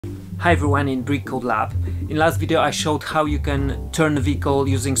Hi everyone in Brick Code Lab. In last video I showed how you can turn a vehicle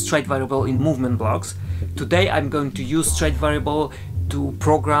using Staight variable in movement blocks. Today I'm going to use Staight variable to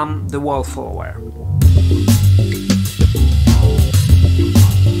program the wall follower.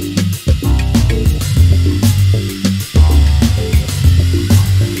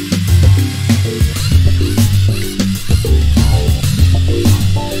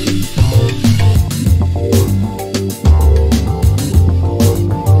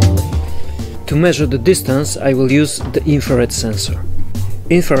 To measure the distance, I will use the infrared sensor.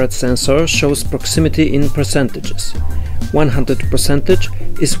 Infrared sensor shows proximity in percentages.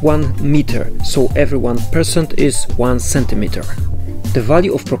 100% is 1 meter, so every 1% is 1 centimeter. The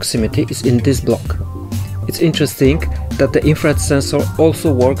value of proximity is in this block. It's interesting that the infrared sensor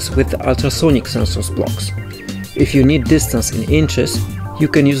also works with the ultrasonic sensors blocks. If you need distance in inches, you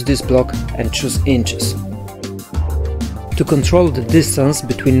can use this block and choose inches. To control the distance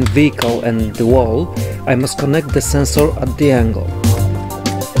between vehicle and the wall, I must connect the sensor at the angle.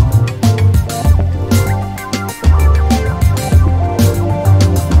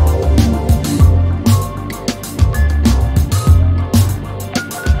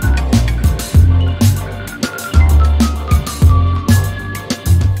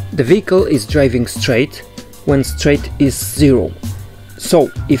 The vehicle is driving straight when straight is 0.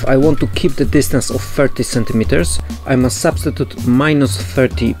 So, if I want to keep the distance of 30 centimeters, I must substitute minus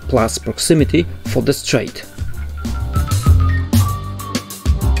 30 plus proximity for the straight.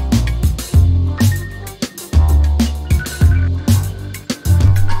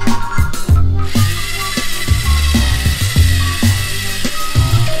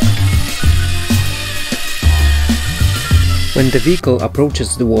 When the vehicle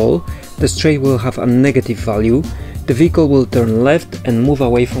approaches the wall, the straight will have a negative value. The vehicle will turn left and move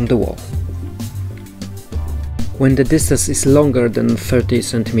away from the wall. When the distance is longer than 30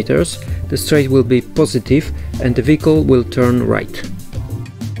 centimeters, the straight will be positive and the vehicle will turn right.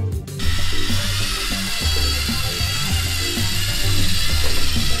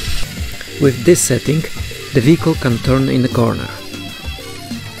 With this setting, the vehicle can turn in the corner.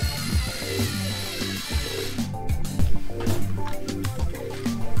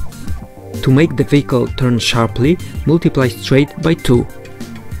 To make the vehicle turn sharply, multiply straight by 2.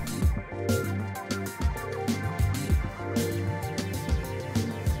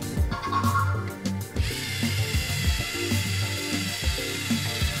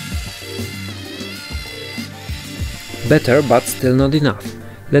 Better, but still not enough.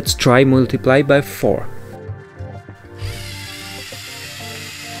 Let's try multiply by 4.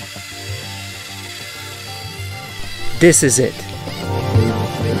 This is it.